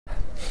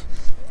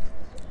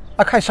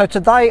Okay, so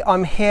today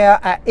I'm here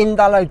at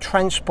Indalo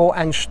Transport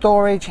and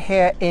Storage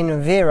here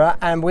in Vera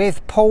and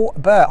with Paul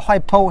Burt. Hi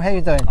Paul, how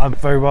you doing? I'm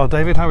very well,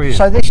 David, how are you?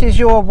 So this is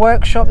your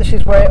workshop, this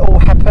is where it all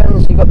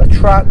happens. You've got the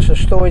trucks, the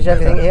storage,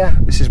 everything here.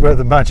 This is where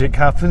the magic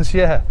happens,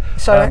 yeah.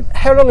 So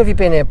how long have you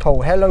been here,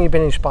 Paul? How long have you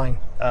been in Spain?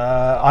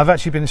 I've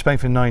actually been in Spain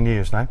for 9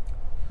 years now.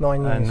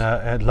 9 years. And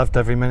I loved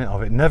every minute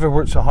of it. Never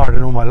worked so hard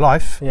in all my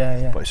life,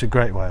 yeah. But it's a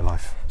great way of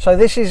life. So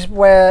this is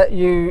where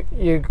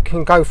you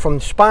can go from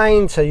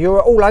Spain to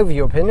Europe, all over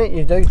Europe, isn't it?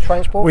 You do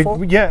transport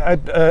for?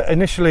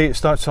 Initially it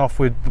starts off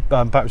with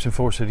backwards and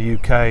forwards to the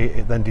UK.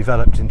 It then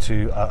developed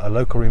into a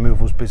local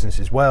removals business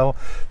as well.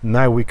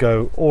 Now we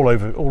go all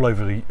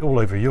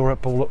over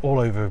Europe, all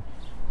over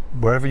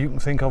wherever you can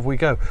think of we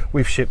go.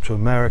 We've shipped to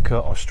America,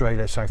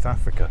 Australia, South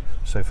Africa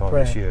so far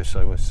this year,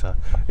 so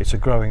it's a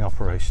growing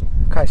operation.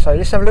 Okay, so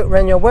let's have a look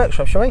around your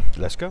workshop, shall we?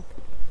 Let's go.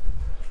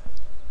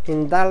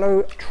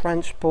 Indalo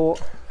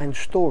Transport and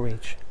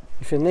Storage.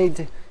 If you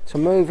need to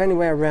move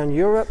anywhere around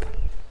Europe,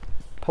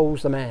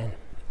 Paul's the man.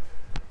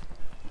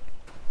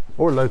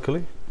 Or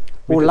locally.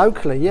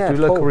 Locally, yeah. Do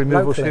local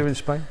removals here in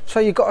Spain.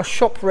 So you've got a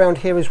shop around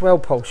here as well,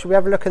 Paul. Should we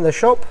have a look in the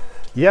shop?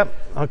 Yep.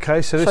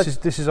 Okay, so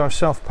this is our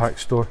self-pack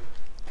store.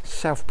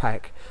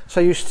 Self-pack. So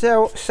you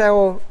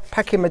sell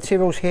packing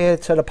materials here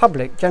to the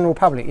public, general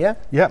public, yeah?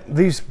 Yeah,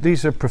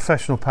 these are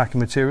professional packing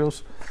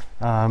materials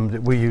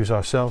that we use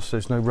ourselves.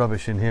 There's no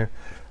rubbish in here.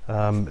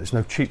 There's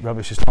no cheap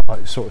rubbish. It's not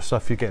like the sort of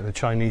stuff you get in a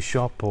Chinese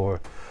shop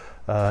or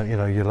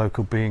your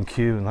local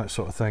B&Q and that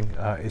sort of thing.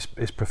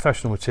 It's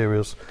professional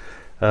materials.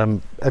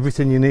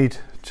 Everything you need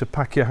to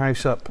pack your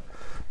house up,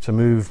 to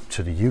move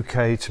to the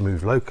UK, to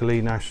move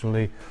locally,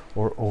 nationally,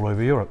 or all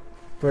over Europe.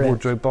 Brilliant.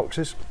 Wardrobe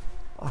boxes.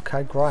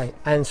 Okay, great.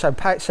 And so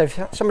if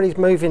somebody's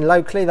moving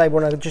locally, they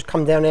want to just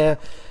come down here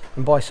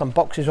and buy some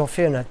boxes off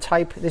you and a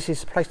tape, this is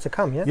the place to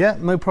come, yeah? Yeah,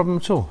 no problem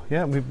at all.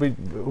 Yeah,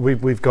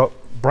 we've got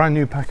brand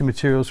new packing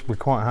materials. We're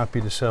quite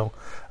happy to sell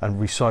and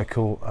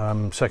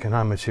recycle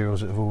second-hand materials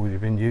that have already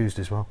been used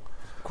as well.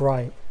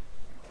 Great.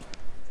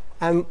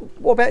 And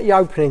what about your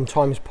opening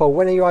times, Paul?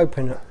 When are you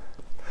open?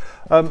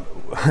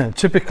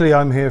 Typically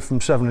I'm here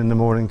from 7 in the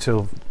morning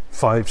till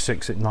 5,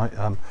 6 at night.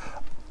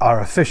 Our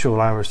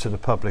official hours to the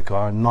public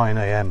are 9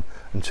 AM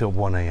until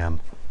 1 AM.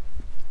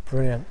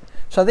 Brilliant.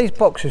 So these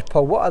boxes,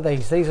 Paul, what are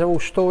these? These are all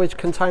storage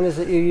containers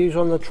that you use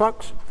on the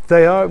trucks?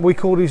 They are. We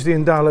call these the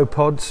Indalo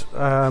pods.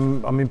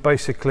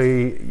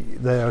 Basically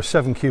they are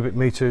 7 cubic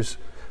meters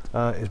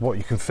is what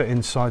you can fit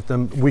inside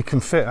them. We can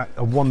fit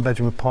a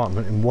 1-bedroom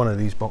apartment in one of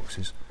these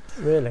boxes.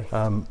 Really?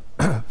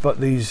 But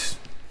these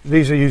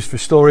are used for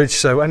storage,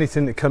 so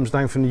anything that comes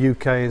down from the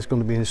UK is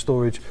going to be in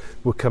storage,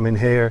 will come in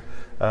here.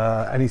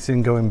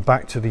 Anything going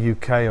back to the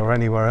UK or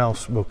anywhere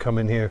else will come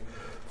in here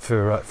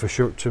for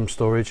short-term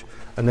storage,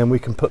 and then we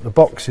can put the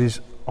boxes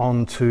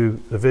onto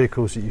the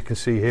vehicles that you can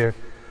see here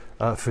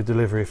for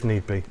delivery if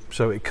need be.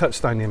 So it cuts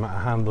down the amount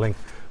of handling,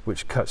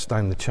 which cuts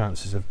down the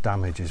chances of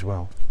damage as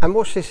well. And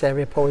what's this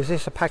area, Paul? Is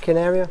this a packing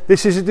area?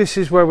 This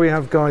is where we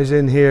have guys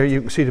in here.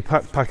 You can see the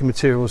packing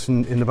materials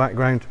in the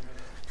background.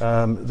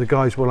 The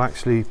guys will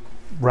actually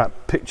wrap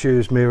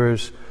pictures,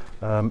 mirrors,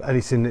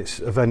 anything that's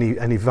of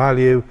any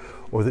value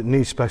or that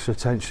needs special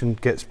attention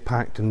gets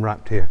packed and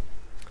wrapped here.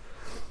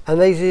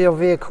 And these are your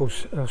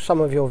vehicles, some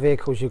of your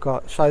vehicles you've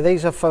got. So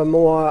these are for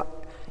more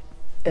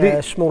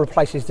smaller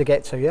places to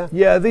get to, yeah?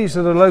 Yeah, these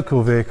are the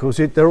local vehicles.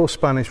 They're all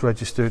Spanish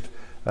registered.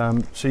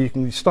 So you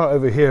can start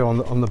over here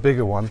on the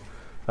bigger one.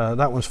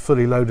 That one's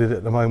fully loaded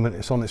at the moment.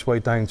 It's on its way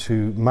down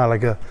to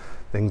Malaga,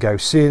 then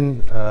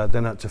Gaucin,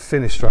 then up to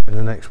Finisterre in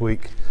the next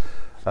week.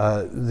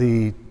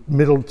 The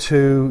middle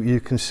two, you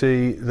can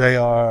see they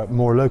are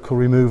more local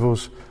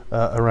removals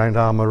around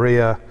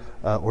Almeria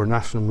or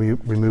national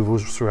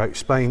removals throughout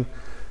Spain.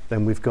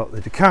 Then we've got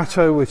the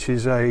Ducato, which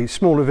is a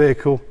smaller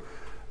vehicle,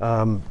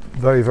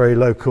 very, very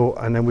local.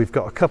 And then we've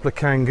got a couple of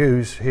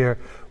Kangoos here,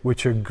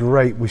 which are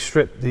great. We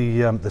strip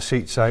the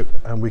seats out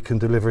and we can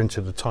deliver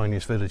into the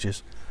tiniest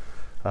villages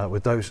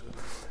with those.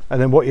 And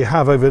then what you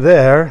have over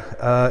there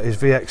is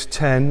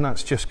VX10.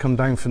 That's just come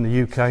down from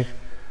the UK.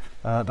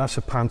 That's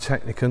a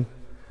Pantechnicon.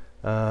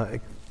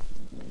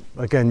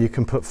 Again, you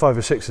can put 5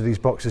 or 6 of these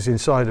boxes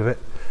inside of it.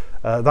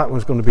 That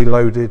one's going to be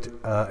loaded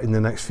in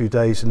the next few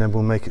days, and then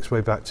we'll make its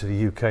way back to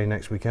the UK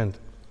next weekend.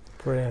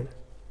 Brilliant.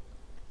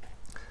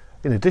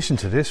 In addition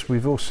to this,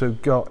 we've also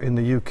got in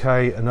the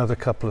UK another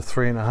couple of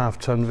 3.5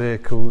 ton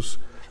vehicles,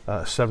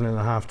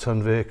 7.5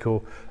 ton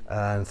vehicle,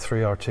 and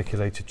 3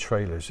 articulated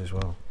trailers as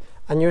well.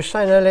 And you were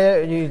saying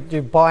earlier you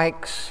do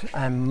bikes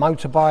and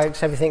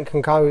motorbikes, everything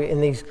can go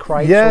in these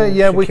crates?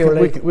 Yeah, we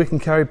can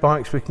carry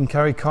bikes, we can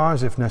carry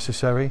cars if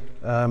necessary.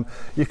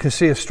 You can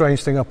see a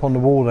strange thing up on the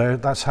wall there.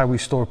 That's how we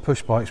store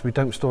push bikes. We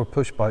don't store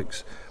push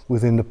bikes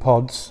within the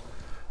pods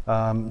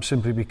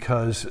simply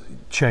because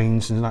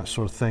chains and that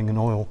sort of thing and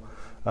oil.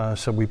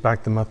 So we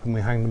bag them up and we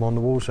hang them on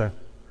the walls there.